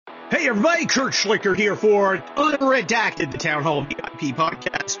Hey everybody, Kurt Schlichter here for Unredacted, the Town Hall VIP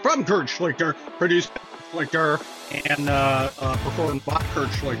podcast from Kurt Schlichter, produced by Kurt Schlichter and performed by Kurt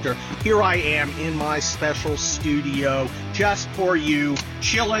Schlichter. Here I am in my special studio just for you,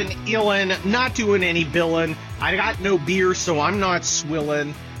 chillin', illin', not doing any billin'. I got no beer, so I'm not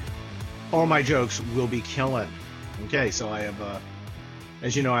swillin'. All my jokes will be killing. Okay, so I have,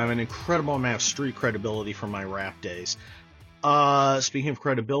 as you know, I have an incredible amount of street credibility from my rap days. Speaking of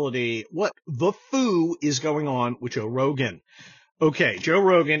credibility, what the foo is going on with Joe Rogan? Okay, Joe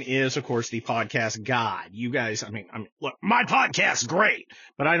Rogan is, of course, the podcast god. You guys, I mean, look, my podcast's great,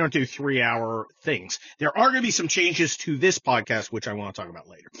 but I don't do 3-hour things. There are going to be some changes to this podcast, which I want to talk about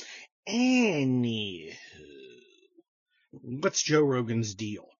later. Anywho, what's Joe Rogan's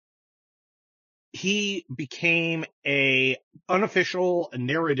deal? He became a unofficial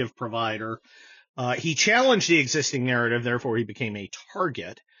narrative provider. He challenged the existing narrative, therefore he became a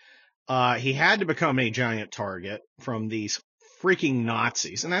target. He had to become a giant target from these freaking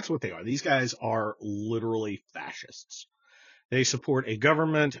Nazis, and that's what they are. These guys are literally fascists. They support a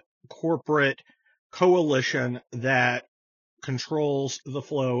government, corporate coalition that controls the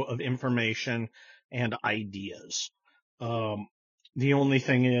flow of information and ideas. The only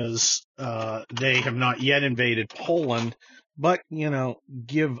thing is, they have not yet invaded Poland, but,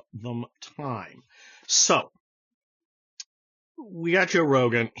 give them time. So, we got Joe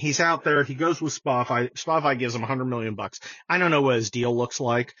Rogan. He's out there. He goes with Spotify. Spotify gives him $100 million. I don't know what his deal looks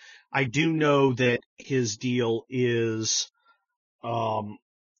like. I do know that his deal is, was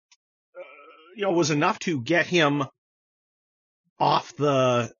enough to get him off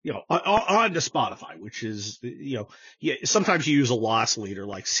the, onto Spotify, which is, sometimes you use a loss leader,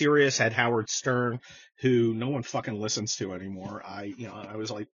 like Sirius had Howard Stern, who no one fucking listens to anymore. I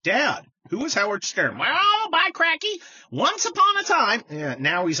was like, Dad, who is Howard Stern? Well, by cracky, once upon a time. Yeah,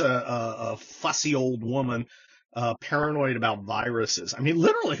 now he's a fussy old woman, paranoid about viruses. I mean,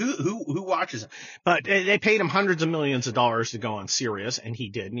 literally, who watches it? But they paid him hundreds of millions of dollars to go on Sirius, and he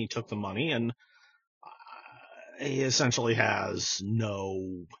did, and he took the money, and he essentially has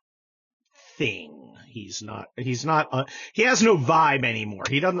no thing. He has no vibe anymore.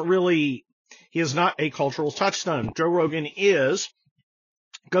 He is not a cultural touchstone. Joe Rogan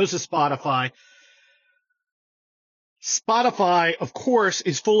goes to Spotify. Spotify, of course,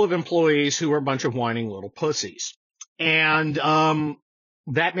 is full of employees who are a bunch of whining little pussies. And,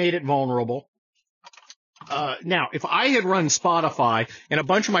 that made it vulnerable. Now, if I had run Spotify and a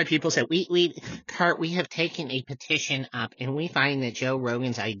bunch of my people said, Kurt, we have taken a petition up and we find that Joe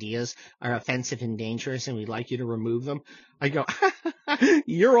Rogan's ideas are offensive and dangerous and we'd like you to remove them, I go,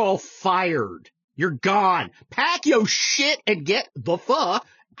 you're all fired. You're gone. Pack your shit and get the fuck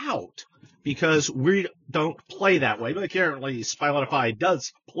out. Because we don't play that way. But apparently Spotify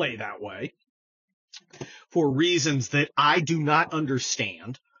does play that way for reasons that I do not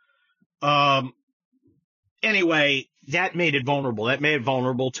understand. Anyway, that made it vulnerable. That made it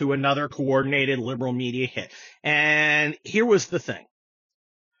vulnerable to another coordinated liberal media hit. And here was the thing.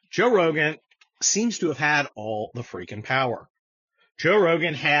 Joe Rogan seems to have had all the freaking power. Joe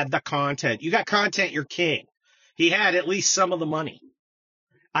Rogan had the content. You got content, you're king. He had at least some of the money.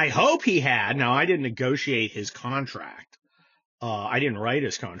 I hope he had. Now, I didn't negotiate his contract. I didn't write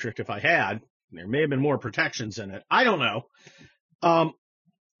his contract. If I had, there may have been more protections in it. I don't know.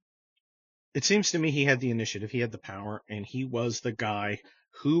 It seems to me he had the initiative, he had the power, and he was the guy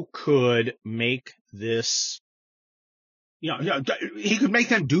who could make this, he could make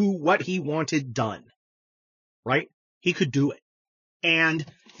them do what he wanted done, right? He could do it. And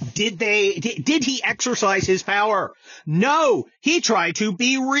did he exercise his power? No, he tried to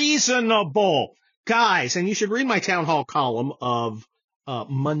be reasonable. Guys, and you should read my town hall column of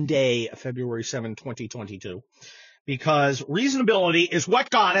Monday, February 7, 2022. Because reasonability is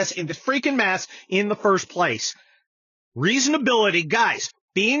what got us in this freaking mess in the first place. Reasonability, guys,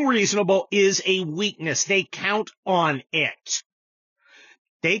 being reasonable is a weakness. They count on it.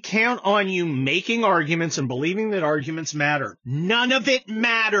 They count on you making arguments and believing that arguments matter. None of it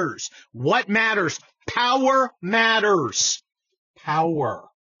matters. What matters? Power matters. Power.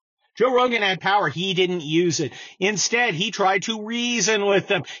 Joe Rogan had power. He didn't use it. Instead, he tried to reason with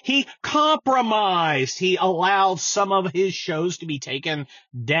them. He compromised. He allowed some of his shows to be taken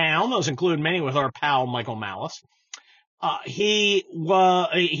down. Those include many with our pal Michael Malice. He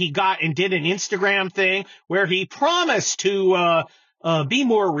got and did an Instagram thing where he promised to be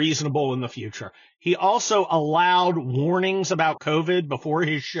more reasonable in the future. He also allowed warnings about COVID before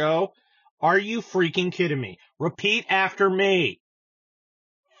his show. Are you freaking kidding me? Repeat after me.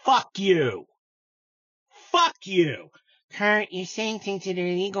 Fuck you. Fuck you. Kurt, you're saying things that are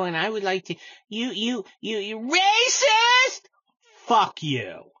illegal, and I would like to. You racist! Fuck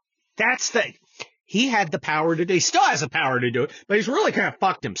you. He had the power to do. He still has the power to do it, but he's really kind of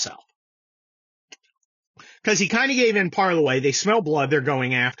fucked himself. Because he kind of gave in part of the way. They smell blood. They're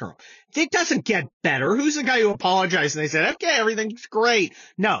going after him. It doesn't get better. Who's the guy who apologized and they said, okay, everything's great?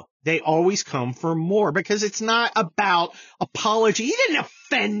 No, they always come for more because it's not about apology. He didn't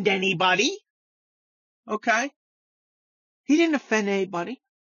offend anybody. Okay? He didn't offend anybody.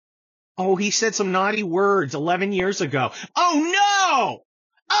 Oh, he said some naughty words 11 years ago. Oh, no!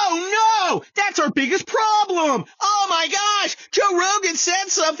 Oh, no! That's our biggest problem! Oh, my gosh! Joe Rogan said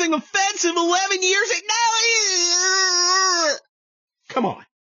something offensive 11 years ago. No! Come on.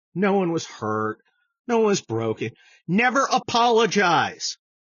 No one was hurt. No one was broken. Never apologize.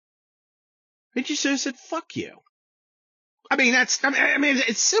 He just said, fuck you. I mean,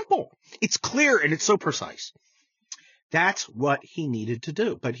 it's simple. It's clear, and it's so precise. That's what he needed to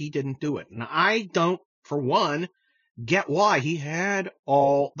do, but he didn't do it. And I don't, for one, get why. He had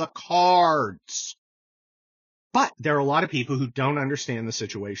all the cards. But there are a lot of people who don't understand the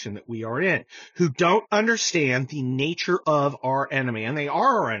situation that we are in, who don't understand the nature of our enemy. And they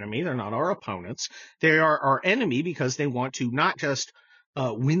are our enemy. They're not our opponents. They are our enemy because they want to not just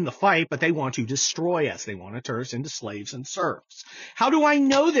win the fight, but they want to destroy us. They want to turn us into slaves and serfs. How do I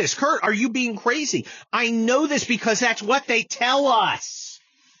know this? Kurt, are you being crazy? I know this because that's what they tell us.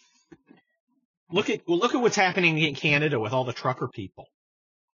 Look at what's happening in Canada with all the trucker people.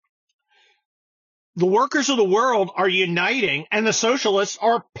 The workers of the world are uniting, and the socialists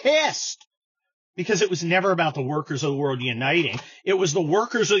are pissed because it was never about the workers of the world uniting. It was the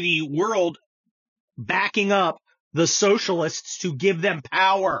workers of the world backing up the socialists to give them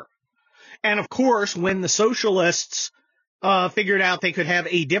power. And of course, when the socialists figured out they could have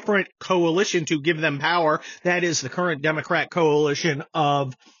a different coalition to give them power, that is the current Democrat coalition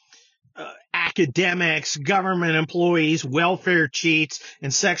of academics, government employees, welfare cheats,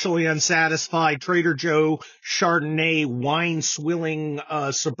 and sexually unsatisfied Trader Joe, Chardonnay, wine-swilling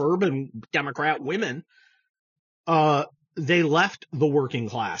suburban Democrat women, they left the working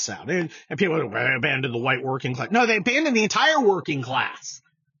class out. And people abandoned the white working class. No, they abandoned the entire working class.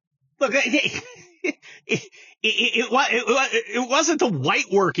 Look, it wasn't the white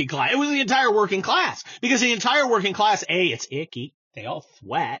working class. It was the entire working class. Because the entire working class, A, it's icky. They all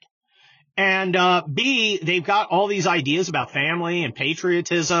sweat. And B, they've got all these ideas about family and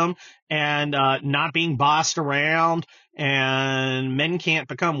patriotism and not being bossed around and men can't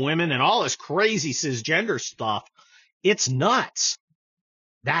become women and all this crazy cisgender stuff. It's nuts.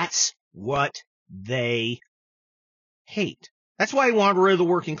 That's what they hate. That's why they want rid of the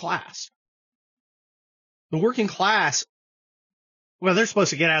working class. The working class, well, they're supposed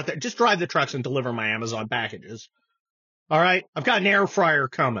to get out there. Just drive the trucks and deliver my Amazon packages. All right? I've got an air fryer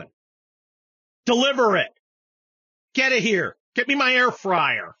coming. Deliver it. Get it here. Get me my air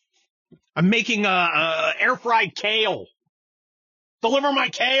fryer. I'm making air fried kale. Deliver my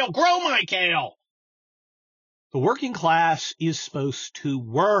kale. Grow my kale. The working class is supposed to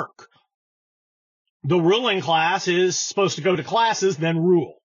work. The ruling class is supposed to go to classes, then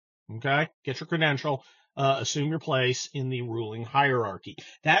rule. Okay? Get your credential. Assume your place in the ruling hierarchy.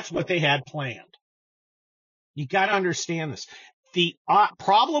 That's what they had planned. You got to understand this. The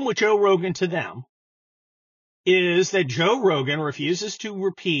problem with Joe Rogan to them is that Joe Rogan refuses to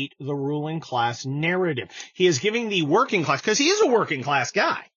repeat the ruling class narrative. He is giving the working class, because he is a working class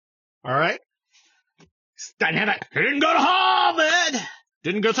guy. All right? He didn't go to Harvard.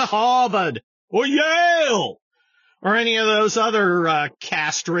 Didn't go to Harvard or Yale or any of those other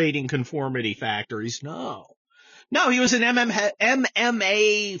castrating conformity factories. No, he was an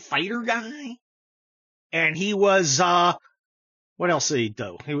MMA fighter guy. And he was, what else did he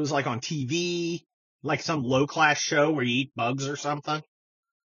do? He was like on TV, like some low-class show where you eat bugs or something.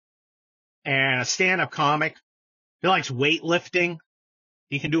 And a stand-up comic. He likes weightlifting.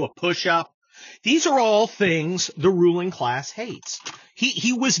 He can do a push-up. These are all things the ruling class hates.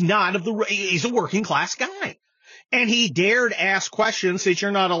 He was not he's a working class guy. And he dared ask questions that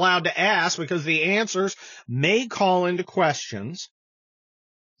you're not allowed to ask because the answers may call into questions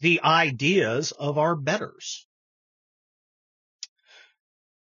the ideas of our betters.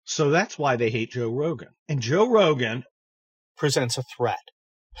 So that's why they hate Joe Rogan. And Joe Rogan presents a threat.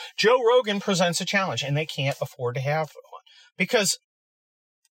 Joe Rogan presents a challenge, and they can't afford to have one. Because,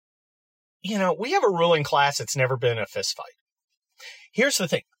 we have a ruling class that's never been in a fist fight. Here's the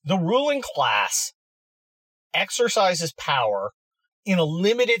thing. The ruling class exercises power in a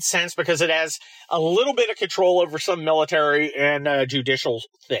limited sense because it has a little bit of control over some military and judicial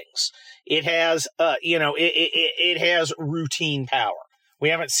things. It has, it has routine power. We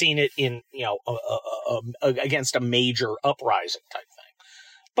haven't seen it in, against a major uprising type thing.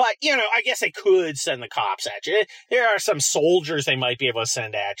 But, I guess they could send the cops at you. There are some soldiers they might be able to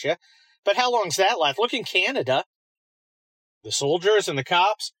send at you. But how long's that last? Look in Canada. The soldiers and the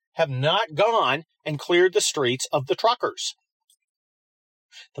cops have not gone and cleared the streets of the truckers.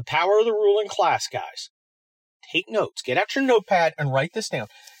 The power of the ruling class, guys. Take notes. Get out your notepad and write this down.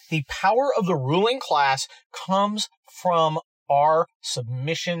 The power of the ruling class comes from our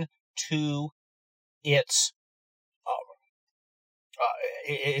submission to its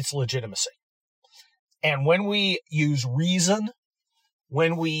legitimacy. And when we use reason,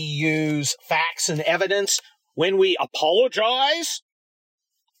 when we use facts and evidence, when we apologize,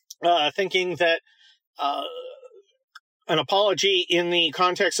 thinking that an apology in the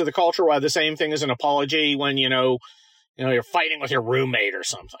context of the culture was the same thing as an apology when, you're fighting with your roommate or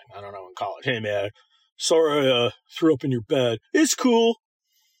something. I don't know, in college. Hey, man, sorry I threw up in your bed. It's cool.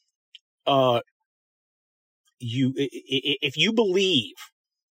 If you believe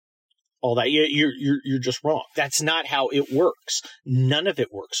all that, you're just wrong. That's not how it works. None of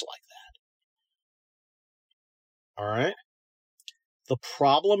it works like that. All right? The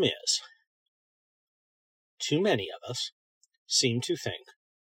problem is, too many of us seem to think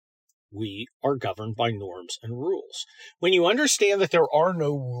we are governed by norms and rules. When you understand that there are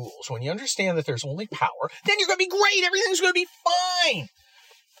no rules, when you understand that there's only power, then you're going to be great. Everything's going to be fine.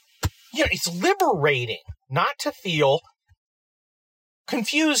 It's liberating not to feel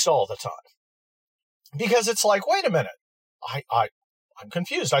confused all the time. Because it's like, wait a minute. I'm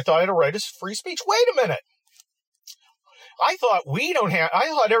confused. I thought I had a right to free speech. Wait a minute. I thought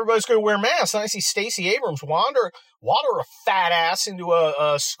everybody's going to wear masks. And I see Stacey Abrams wander a fat ass into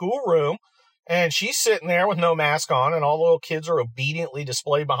a schoolroom, and she's sitting there with no mask on, and all the little kids are obediently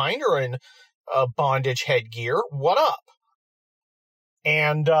displayed behind her in bondage headgear. What up?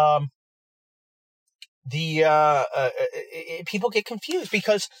 And people get confused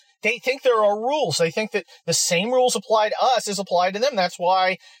because they think there are rules. They think that the same rules apply to us as apply to them. That's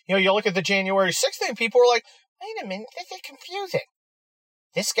why, you look at the January 6th thing, people are like, wait a minute, this is confusing.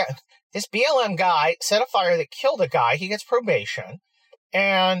 This BLM guy set a fire that killed a guy. He gets probation.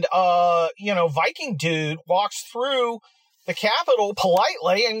 And, Viking dude walks through the Capitol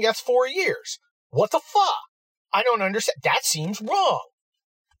politely and gets 4 years. What the fuck? I don't understand. That seems wrong.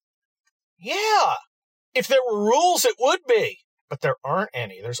 Yeah. If there were rules, it would be. But there aren't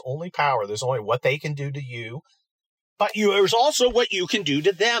any. There's only power. There's only what they can do to you. But there's also what you can do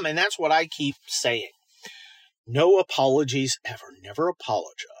to them. And that's what I keep saying. No apologies ever. Never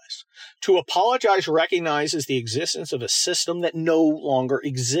apologize. To apologize recognizes the existence of a system that no longer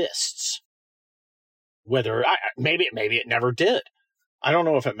exists. Whether, maybe it never did. I don't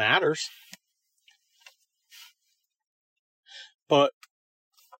know if it matters. But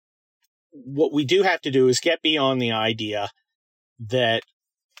what we do have to do is get beyond the idea that,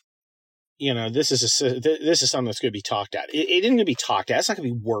 this is something that's going to be talked at. It isn't going to be talked at. It's not going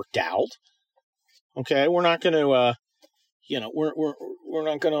to be worked out. Okay, we're not going to, we're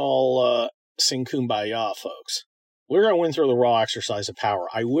not going to all sing Kumbaya, folks. We're going to win through the raw exercise of power.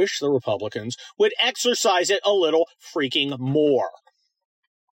 I wish the Republicans would exercise it a little freaking more.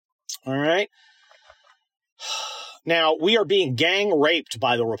 All right? Now, we are being gang raped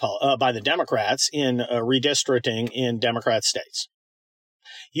by the Democrats in redistricting in Democrat states.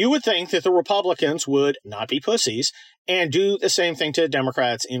 You would think that the Republicans would not be pussies and do the same thing to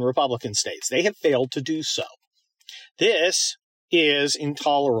Democrats in Republican states. They have failed to do so. This is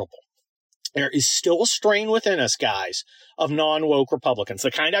intolerable. There is still a strain within us, guys, of non-woke Republicans.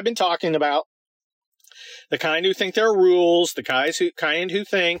 The kind I've been talking about. The kind who think there are rules. The kind who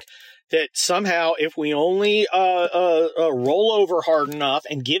think that somehow if we only roll over hard enough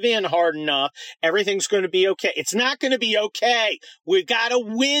and give in hard enough, everything's going to be okay. It's not going to be okay. We've got to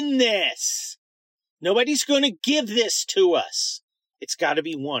win this. Nobody's going to give this to us. It's got to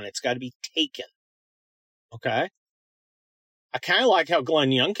be won. It's got to be taken. Okay? I kind of like how Glenn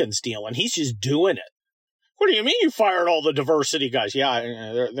Youngkin's dealing. He's just doing it. What do you mean you fired all the diversity guys?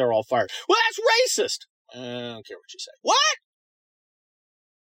 Yeah, they're all fired. Well, that's racist. I don't care what you say. What?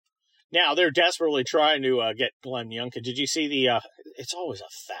 Now, they're desperately trying to get Glenn Youngkin. Did you see it's always a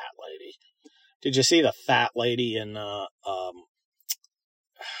fat lady. Did you see the fat lady in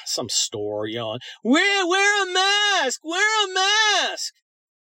some store yelling, wear a mask, wear a mask?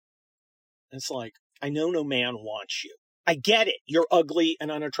 It's like, I know no man wants you. I get it. You're ugly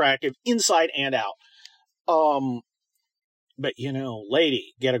and unattractive inside and out. But, you know,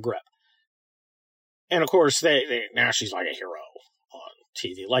 lady, get a grip. And of course, now she's like a hero on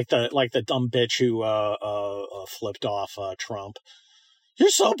TV, like the dumb bitch who flipped off Trump. You're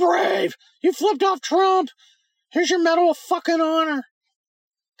so brave. You flipped off Trump. Here's your Medal of fucking Honor.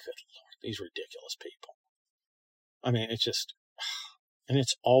 Good Lord, these ridiculous people. I mean, it's just, and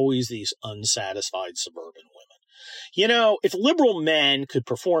it's always these unsatisfied suburban women. You know, if liberal men could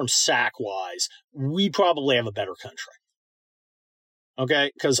perform sack-wise, we'd probably have a better country.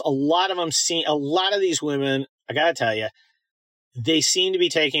 Okay? Because a lot of these women, I gotta tell you, they seem to be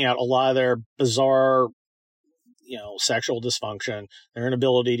taking out a lot of their bizarre, you know, sexual dysfunction, their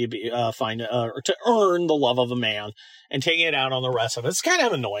inability to be or to earn the love of a man, and taking it out on the rest of it. It's kind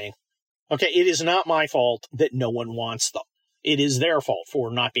of annoying. Okay, it is not my fault that no one wants them. It is their fault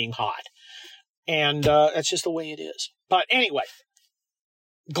for not being hot. And that's just the way it is. But anyway,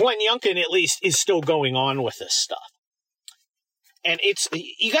 Glenn Youngkin at least is still going on with this stuff. And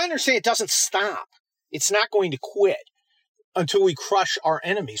you gotta understand, it doesn't stop. It's not going to quit until we crush our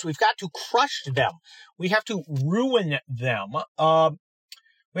enemies. We've got to crush them. We have to ruin them.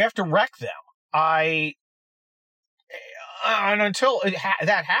 We have to wreck them. And until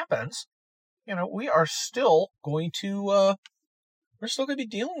that happens, you know, we are still going to, we're still going to be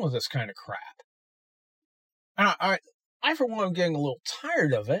dealing with this kind of crap. And I for one, am getting a little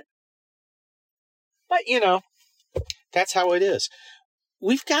tired of it. But, you know, that's how it is.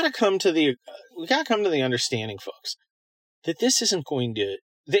 We've got to come to the understanding, folks, that this isn't going to,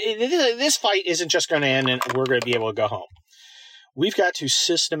 this fight isn't just going to end and we're going to be able to go home. We've got to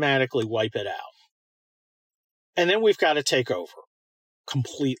systematically wipe it out. And then we've got to take over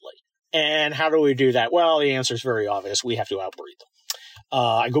completely. And how do we do that? Well, the answer is very obvious. We have to outbreed them.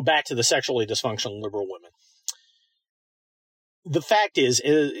 I go back to the sexually dysfunctional liberal women. The fact is,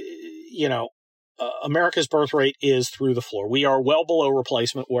 you know, America's birth rate is through the floor. We are well below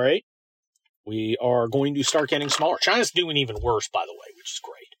replacement rate. We are going to start getting smaller. China's doing even worse, by the way, which is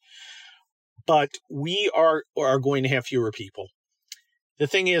great. But we are going to have fewer people. The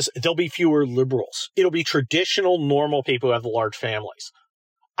thing is, there'll be fewer liberals. It'll be traditional, normal people who have large families.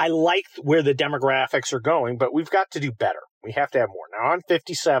 I like where the demographics are going, but we've got to do better. We have to have more. Now, I'm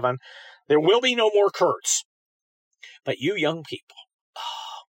 57. There will be no more Kurtz. But you young people,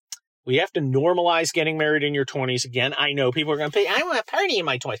 we have to normalize getting married in your 20s. Again, I know people are going to say, I want to party in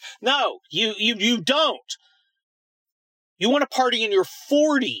my 20s. No, you don't. You want to party in your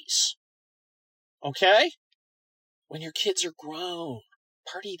 40s. Okay? When your kids are grown.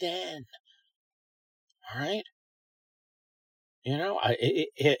 Party then. All right? You know,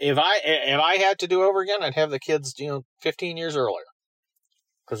 if I had to do over again, I'd have the kids, 15 years earlier.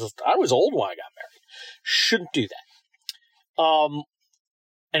 Because I was old when I got married. Shouldn't do that.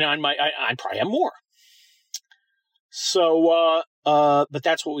 And I probably have more. So, but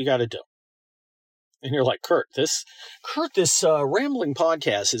that's what we got to do. And you're like, Kurt, this rambling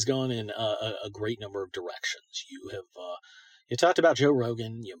podcast has gone in a great number of directions. You talked about Joe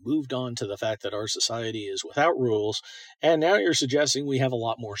Rogan. You moved on to the fact that our society is without rules, and now you're suggesting we have a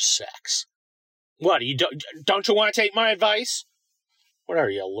lot more sex. What? Don't you want to take my advice? What are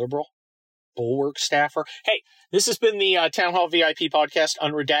you, a liberal? Bulwark staffer? Hey, this has been the Town Hall VIP podcast,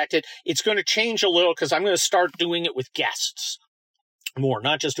 Unredacted. It's going to change a little because I'm going to start doing it with guests more,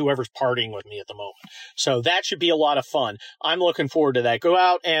 not just whoever's partying with me at the moment. So that should be a lot of fun. I'm looking forward to that. Go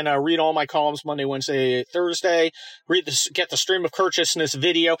out and read all my columns Monday, Wednesday, Thursday. Get the Stream of Courteousness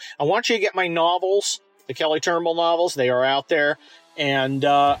video. I want you to get my novels, the Kelly Turnbull novels. They are out there. And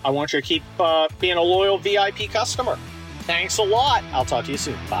I want you to keep being a loyal VIP customer. Thanks a lot. I'll talk to you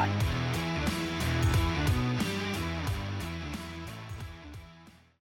soon. Bye.